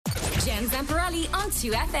Jen Zamparelli on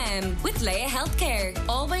 2FM with Leia Healthcare.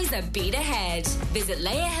 Always a beat ahead. Visit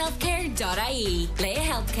leiahealthcare.ie. Leia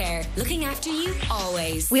Healthcare, looking after you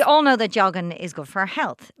always. We all know that jogging is good for our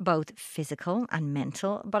health, both physical and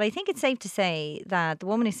mental. But I think it's safe to say that the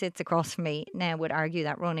woman who sits across from me now would argue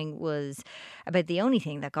that running was about the only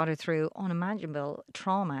thing that got her through unimaginable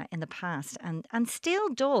trauma in the past and still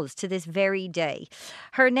does to this very day.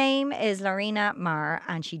 Her name is Laurena Meagher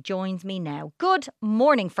and she joins me now. Good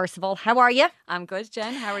morning, first of all. How are you? I'm good,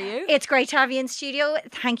 Jen. How are you? It's great to have you in studio.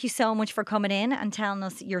 Thank you so much for coming in and telling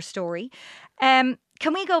us your story. Can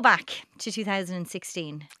we go back to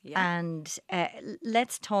 2016 and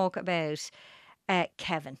let's talk about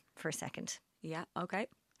Kevin for a second? Yeah, okay.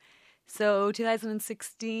 So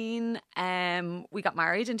 2016, we got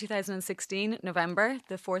married in 2016, November,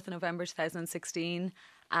 the 4th of November 2016,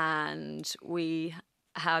 and we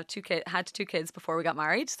had two kids before we got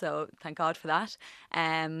married, so thank God for that.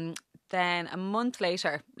 Then a month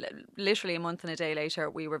later, literally a month and a day later,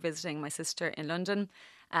 we were visiting my sister in London,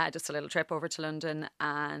 just a little trip over to London,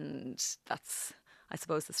 and that's, I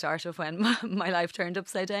suppose, the start of when my life turned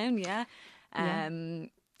upside down.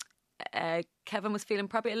 Kevin was feeling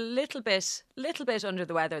probably a little bit under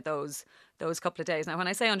the weather those couple of days. Now, when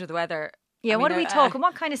I say under the weather, yeah, what are we talking?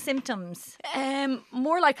 What kind of symptoms?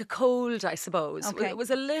 More like a cold, I suppose. Okay. It was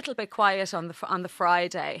a little bit quiet on the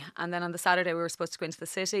Friday, and then on the Saturday we were supposed to go into the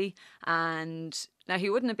city. And now he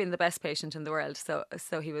wouldn't have been the best patient in the world, so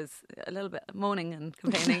he was a little bit moaning and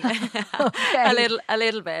complaining, a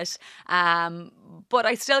little bit. But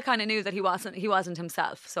I still kind of knew that he wasn't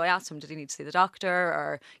himself. So I asked him, did he need to see the doctor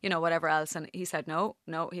or whatever else, and he said no,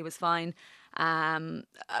 he was fine. A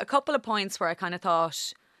couple of points where I kind of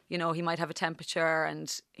thought, he might have a temperature,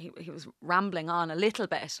 and he was rambling on a little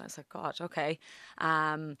bit. I was like, God, okay.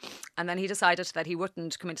 And then he decided that he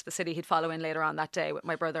wouldn't come into the city. He'd follow in later on that day with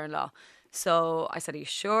my brother-in-law. So I said, are you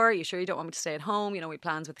sure? Are you sure you don't want me to stay at home? We had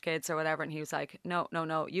plans with the kids or whatever. And he was like, no,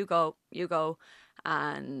 you go.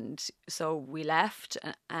 And so we left.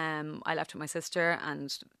 I left with my sister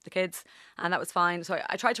and the kids, and that was fine. So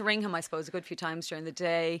I tried to ring him, I suppose, a good few times during the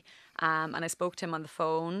day. And I spoke to him on the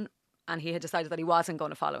phone. And he had decided that he wasn't going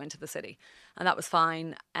to follow into the city. And that was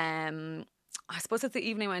fine. I suppose as the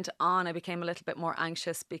evening went on, I became a little bit more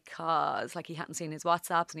anxious because he hadn't seen his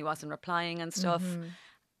WhatsApps and he wasn't replying and stuff. Mm-hmm.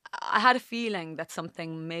 I had a feeling that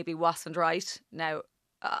something maybe wasn't right. Now,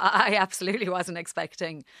 I absolutely wasn't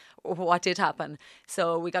expecting what did happen.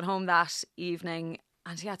 So we got home that evening,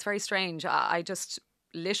 and yeah, it's very strange. I just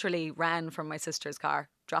literally ran from my sister's car,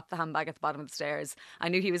 dropped the handbag at the bottom of the stairs. I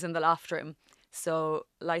knew he was in the loft room. So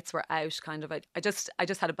lights were out, kind of. I just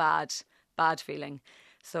had a bad feeling.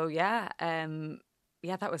 So that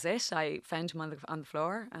was it. I found him on the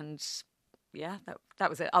floor, and that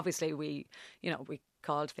was it. Obviously, we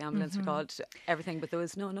called the ambulance, we called everything, but there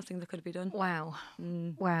was nothing that could be done. Wow,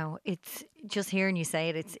 wow! It's just hearing you say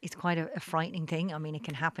it. It's quite a frightening thing. I mean, it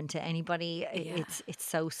can happen to anybody. Yeah. It's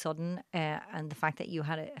so sudden, and the fact that you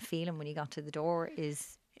had a feeling when you got to the door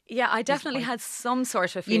is. Yeah, I definitely had some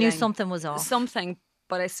sort of feeling. You knew something was off. Something,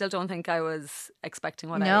 but I still don't think I was expecting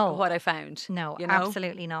what I found. No,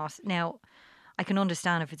 absolutely not. Now, I can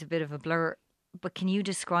understand if it's a bit of a blur, but can you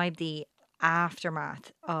describe the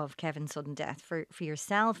aftermath of Kevin's sudden death for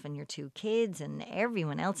yourself and your two kids and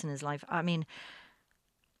everyone else in his life? I mean,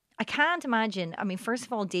 I can't imagine. I mean, first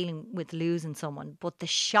of all, dealing with losing someone, but the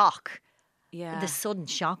shock. Yeah, the sudden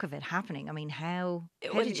shock of it happening. I mean, how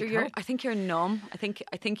did you cope? I think you're numb. I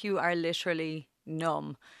think you are literally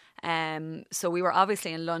numb. So we were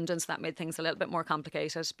obviously in London, so that made things a little bit more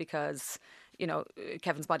complicated because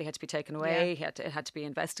Kevin's body had to be taken away. Yeah. It had to be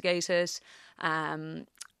investigated.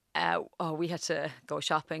 We had to go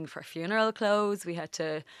shopping for funeral clothes. We had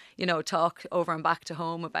to, talk over and back to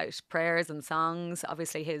home about prayers and songs.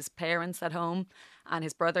 Obviously, his parents at home and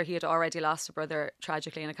his brother. He had already lost a brother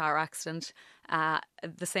tragically in a car accident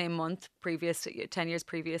the same month 10 years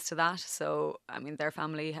previous to that. So, I mean, their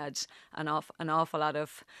family had an awful lot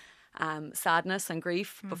of sadness and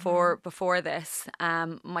grief before this.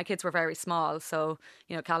 My kids were very small, so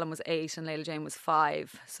Callum was 8 and Layla Jane was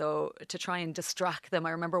 5. So to try and distract them,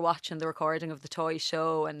 I remember watching the recording of the toy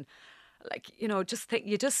show and you just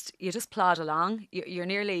plod along.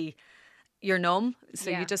 You're numb, so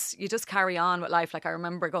you just carry on with life. I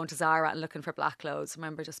remember going to Zara and looking for black clothes. I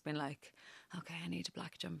remember just being like, okay, I need a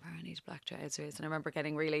black jumper, I need a black trousers. And I remember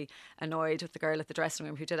getting really annoyed with the girl at the dressing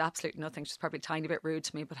room who did absolutely nothing. She's probably a tiny bit rude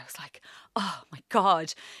to me, but I was like, oh my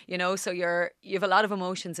God, you know, so you have a lot of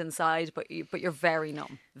emotions inside, but you're very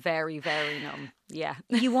numb, very, very numb. Yeah.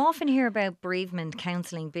 You often hear about bereavement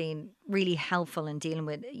counselling being really helpful in dealing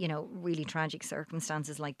with, you know, really tragic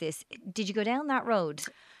circumstances like this. Did you go down that road?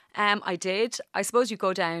 I did. I suppose you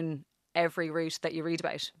go down every route that you read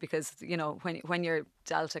about, because, you know, when you're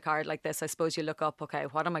dealt a card like this, I suppose you look up, okay,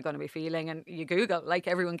 what am I going to be feeling? And you Google, like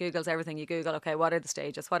everyone Googles everything. You Google, okay, what are the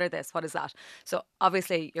stages? What are this? What is that? So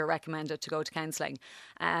obviously you're recommended to go to counselling.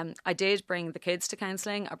 I did bring the kids to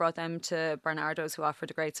counselling. I brought them to Bernardo's, who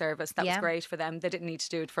offered a great service. That was great for them. They didn't need to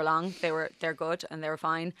do it for long. They're good and they were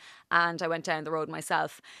fine. And I went down the road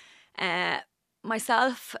myself. It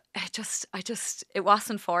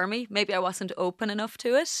wasn't for me. Maybe I wasn't open enough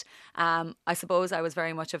to it. I suppose I was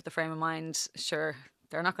very much of the frame of mind, sure,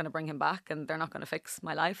 they're not going to bring him back and they're not going to fix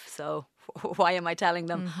my life, so why am I telling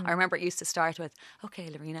them? I remember it used to start with, okay,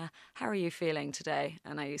 Laurena, how are you feeling today?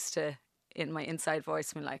 And I used to, in my inside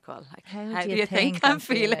voice, be like, well, like, how do you think I'm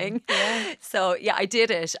feeling? Yeah. So yeah, I did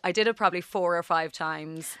it probably 4 or 5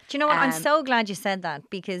 times. Do you know what, I'm so glad you said that,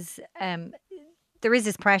 because there is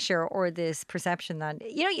this pressure or this perception that,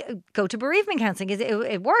 you know, you go to bereavement counselling,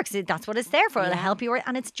 it works. That's what it's there for. It'll help you.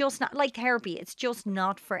 And it's just not like therapy. It's just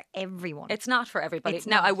not for everyone. It's not for everybody.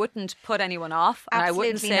 Now, I wouldn't put anyone off. And I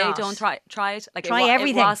wouldn't say, don't try it. Like, try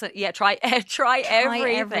everything. It wasn't, try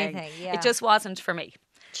everything. Yeah. It just wasn't for me.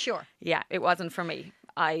 Sure. Yeah, it wasn't for me.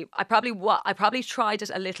 I probably tried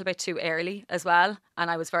it a little bit too early as well.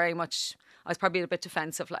 And I was probably a bit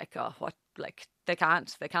defensive, like, oh, what, like, they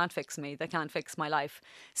can't fix me. They can't fix my life.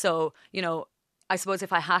 So, you know, I suppose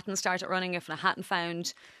if I hadn't started running, if I hadn't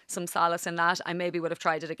found some solace in that, I maybe would have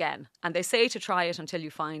tried it again. And they say to try it until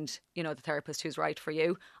you find, you know, the therapist who's right for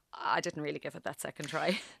you. I didn't really give it that second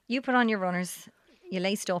try. You put on your runners, you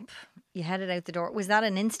laced up, you headed out the door. Was that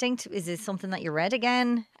an instinct? Is it something that you read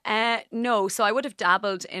again? No. So I would have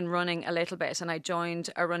dabbled in running a little bit, and I joined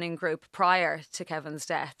a running group prior to Kevin's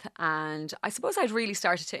death. And I suppose I'd really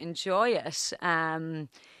started to enjoy it.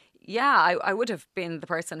 I would have been the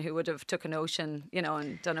person who would have took a notion, you know,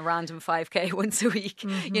 and done a random 5K once a week,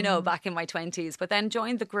 you know, back in my 20s. But then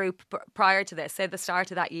joined the group prior to this, say the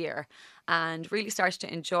start of that year, and really started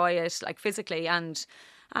to enjoy it, like physically and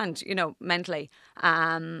you know, mentally.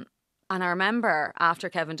 And I remember after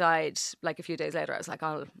Kevin died, like a few days later, I was like,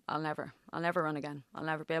 I'll never run again. I'll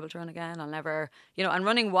never be able to run again. I'll never, you know, and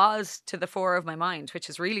running was to the fore of my mind, which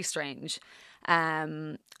is really strange.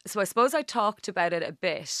 So I suppose I talked about it a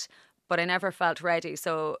bit, but I never felt ready.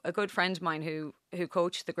 So a good friend of mine who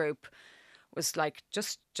coached the group was like,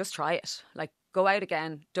 just try it. Like, go out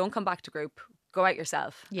again. Don't come back to group. Go out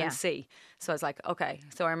yourself and see. So I was like, okay.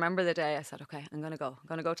 So I remember the day I said, okay, I'm going to go. I'm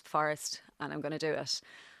going to go to the forest and I'm going to do it.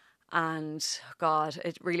 And God,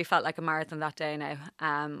 it really felt like a marathon that day now.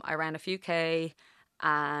 I ran a few K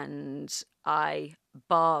and I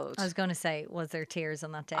bawled. I was going to say, was there tears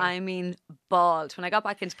on that day? I mean, bawled. When I got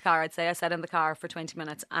back into the car, I'd say I sat in the car for 20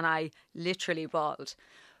 minutes and I literally bawled.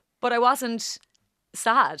 But I wasn't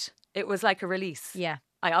sad. It was like a release. Yeah.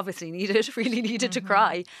 I obviously really needed to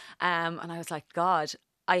cry. And I was like, God,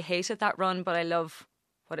 I hated that run, but I love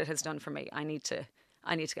what it has done for me. I need to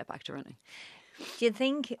get back to running. Do you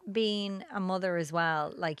think being a mother as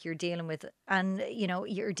well, like you're dealing with, and you know,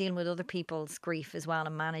 you're dealing with other people's grief as well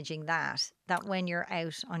and managing that when you're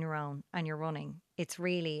out on your own and you're running, it's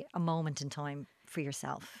really a moment in time for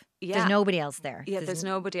yourself. Yeah. There's nobody else there. Yeah, there's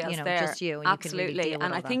nobody else there. Just you. And absolutely. You can really deal with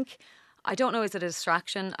and all I that. think, I don't know, is it a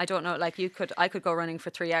distraction? I don't know. Like I could go running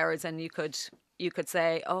for 3 hours and you could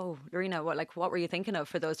say, oh, Laurena, what were you thinking of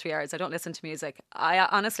for those 3 hours? I don't listen to music. I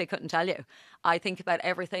honestly couldn't tell you. I think about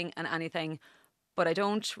everything and anything, but I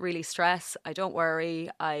don't really stress. I don't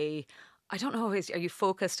worry. I don't know. Are you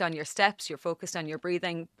focused on your steps? You're focused on your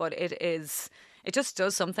breathing, but it just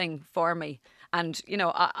does something for me. And, you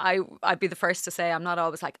know, I'd be the first to say I'm not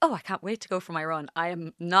always like, oh, I can't wait to go for my run. I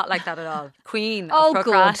am not like that at all. Queen of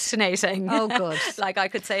procrastinating. Oh, good. Like I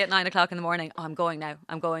could say at 9 o'clock in the morning, oh, I'm going now.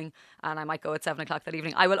 I'm going. And I might go at 7 o'clock that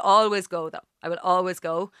evening. I will always go though. I will always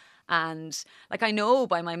go. And like I know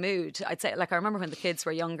by my mood, I'd say, like I remember when the kids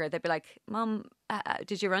were younger, they'd be like, Mom,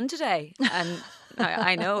 did you run today? And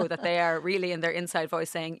I know that they are really in their inside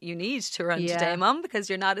voice saying, you need to run today, Mom, because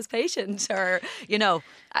you're not as patient, or, you know,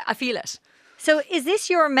 I feel it. So is this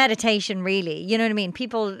your meditation really? You know what I mean?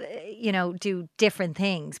 People, you know, do different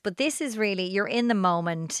things, but this is really, you're in the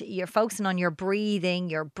moment, you're focusing on your breathing,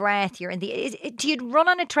 your breath, you're in the, do you run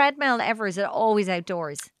on a treadmill ever? Is it always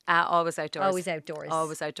outdoors? Always outdoors. Always outdoors.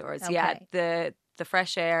 Always outdoors. Okay. Yeah. the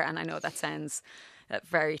fresh air, and I know that sounds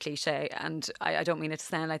very cliche, and I don't mean it to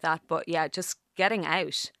sound like that, but yeah, just getting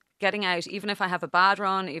out. Getting out, even if I have a bad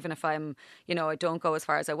run, even if I'm, I don't go as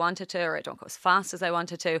far as I wanted to, or I don't go as fast as I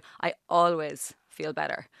wanted to, I always feel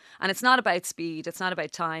better. And it's not about speed, it's not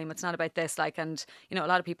about time, it's not about this. And a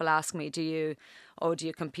lot of people ask me, do you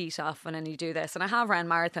compete often and you do this? And I have ran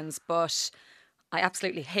marathons, but I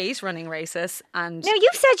absolutely hate running races. And now,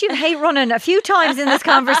 you've said you hate running a few times in this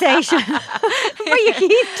conversation, but you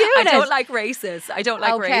keep doing I it. don't like races. I don't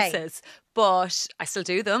like Okay. races, but I still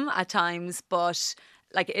do them at times. But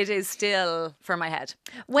it is still for my head.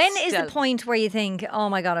 When is Still. the point where you think, oh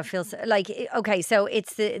my God, I feel okay, so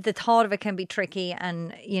it's the thought of it can be tricky,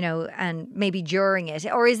 and, and maybe during it,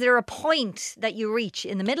 or is there a point that you reach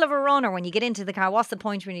in the middle of a run, or when you get into the car, what's the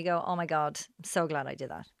point when you go, oh my God, I'm so glad I did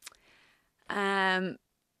that?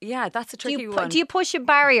 Yeah, that's a tricky one. Do you push a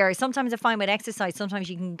barrier? Sometimes I find with exercise, sometimes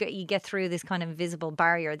you get through this kind of invisible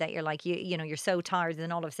barrier that you're like, you're so tired, and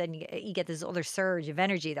then all of a sudden you get this other surge of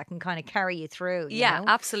energy that can kind of carry you through. Yeah, know?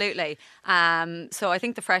 absolutely. So I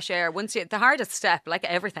think the fresh air, the hardest step, like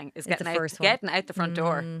everything, is getting out the front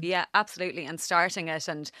door. Yeah, absolutely. And starting it.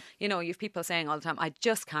 And, you've people saying all the time, I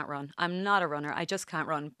just can't run. I'm not a runner. I just can't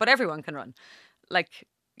run. But everyone can run.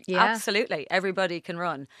 Absolutely. Everybody can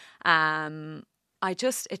run.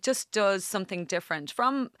 It just does something different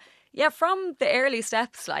from the early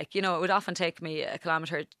steps. It would often take me a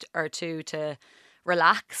kilometre or two to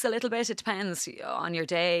relax a little bit. It depends on your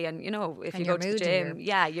day, and if you go to the gym,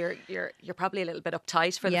 you're probably a little bit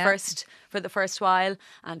uptight for the first while,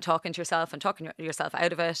 and talking to yourself and talking yourself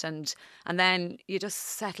out of it, and then you just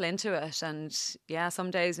settle into it. And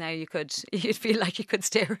some days now you'd feel like you could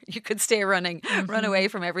stay running, run away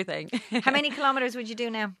from everything. How many kilometres would you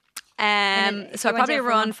do now? So I probably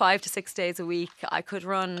run 5 to 6 days a week. I could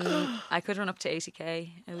run up to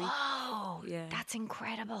 80k a week. Oh, yeah, that's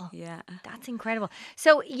incredible. Yeah, that's incredible.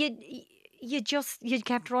 So you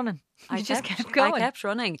kept running. You just kept going. I kept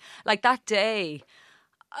running. That day,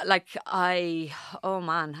 that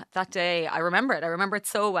day, I remember it. I remember it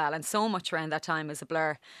so well, and so much around that time is a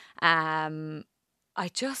blur.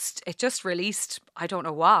 It just released, I don't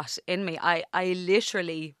know what, in me. I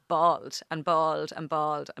literally bawled and bawled and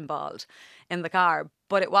bawled and bawled in the car.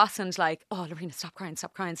 But it wasn't like, oh, Laurena, stop crying,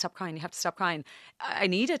 stop crying, stop crying. You have to stop crying. I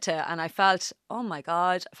needed to. And I felt, oh my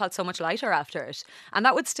God, I felt so much lighter after it. And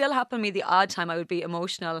that would still happen to me the odd time I would be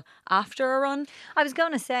emotional after a run. I was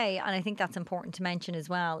going to say, and I think that's important to mention as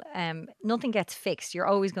well, nothing gets fixed. You're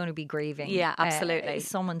always going to be grieving. Yeah, absolutely.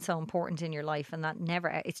 Someone so important in your life, and that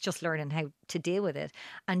it's just learning how to deal with it.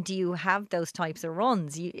 And do you have those types of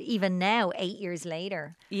runs, even now, 8 years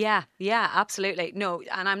later? Yeah, absolutely. No,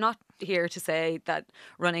 and I'm not here to say that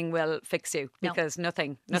running will fix you, because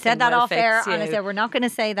nothing You said that will off fix air, you. and I said we're not going to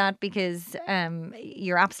say that because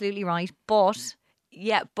you're absolutely right.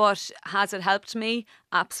 But has it helped me?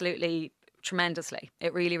 Absolutely, tremendously.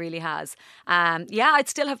 It really, really has. I'd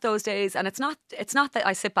still have those days, and it's not that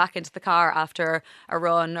I sit back into the car after a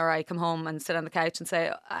run, or I come home and sit on the couch and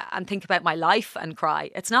say and think about my life and cry.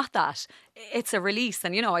 It's not that. It's a release.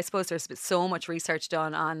 And I suppose there's so much research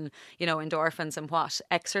done on endorphins and what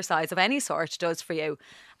exercise of any sort does for you.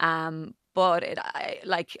 But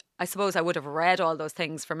I suppose I would have read all those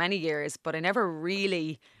things for many years, but I never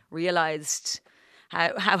really realised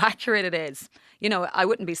how accurate it is. I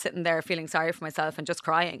wouldn't be sitting there feeling sorry for myself and just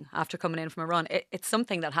crying after coming in from a run. It's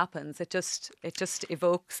something that happens. It just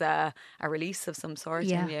evokes a release of some sort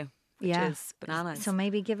in you, which is bananas. So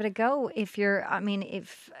maybe give it a go if you're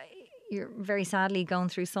very sadly going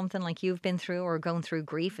through something like you've been through, or going through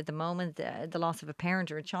grief at the moment, the loss of a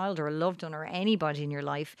parent or a child or a loved one or anybody in your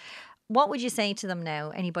life. What would you say to them now,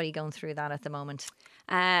 anybody going through that at the moment?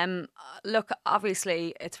 Look,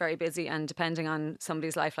 obviously it's very busy, and depending on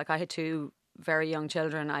somebody's life, I had 2 very young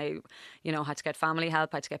children. I, had to get family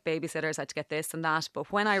help, I had to get babysitters, I had to get this and that.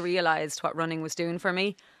 But when I realised what running was doing for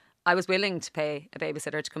me, I was willing to pay a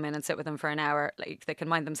babysitter to come in and sit with them for an hour. They can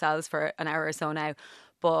mind themselves for an hour or so now.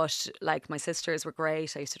 But my sisters were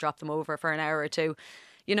great. I used to drop them over for an hour or two.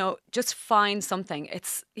 Just find something.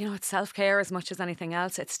 It's self-care as much as anything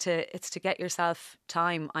else. It's to get yourself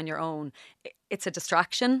time on your own. It's a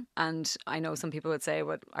distraction, and I know some people would say,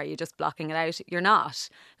 "What, are you just blocking it out?" You're not.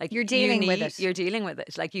 You're dealing with it. You're dealing with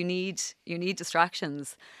it. You need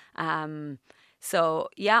distractions. So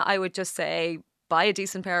I would just say, buy a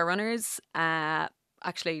decent pair of runners.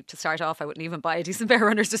 Actually, to start off, I wouldn't even buy a decent pair of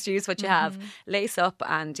runners, just use what you have. Lace up,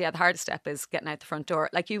 and the hardest step is getting out the front door.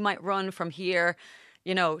 You might run from here,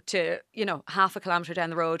 to half a kilometre down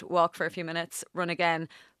the road, walk for a few minutes, run again.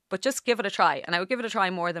 But just give it a try. And I would give it a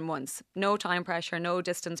try more than once. No time pressure, no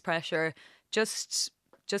distance pressure. Just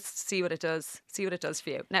see what it does. See what it does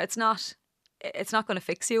for you. Now, it's not going to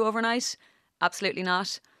fix you overnight. Absolutely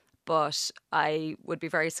not. But I would be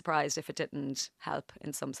very surprised if it didn't help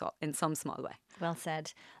in some small way. Well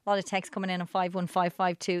said. A lot of texts coming in on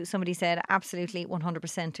 51552. Somebody said, absolutely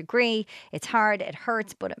 100% agree. It's hard, it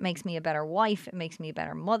hurts, but it makes me a better wife. It makes me a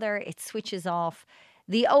better mother. It switches off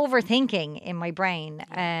the overthinking in my brain.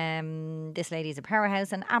 This lady is a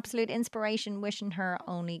powerhouse and absolute inspiration. Wishing her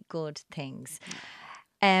only good things.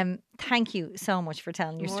 Thank you so much for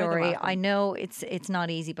telling your story. I know it's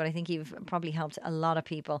not easy, but I think you've probably helped a lot of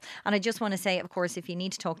people. And I just want to say, of course, if you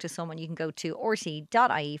need to talk to someone, you can go to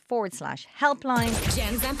rte.ie/helpline.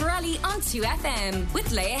 Jen Zamparelli on 2FM with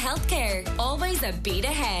Leia Healthcare. Always a beat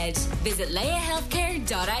ahead. Visit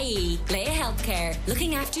leiahealthcare.ie. Leia Healthcare,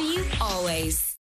 looking after you always.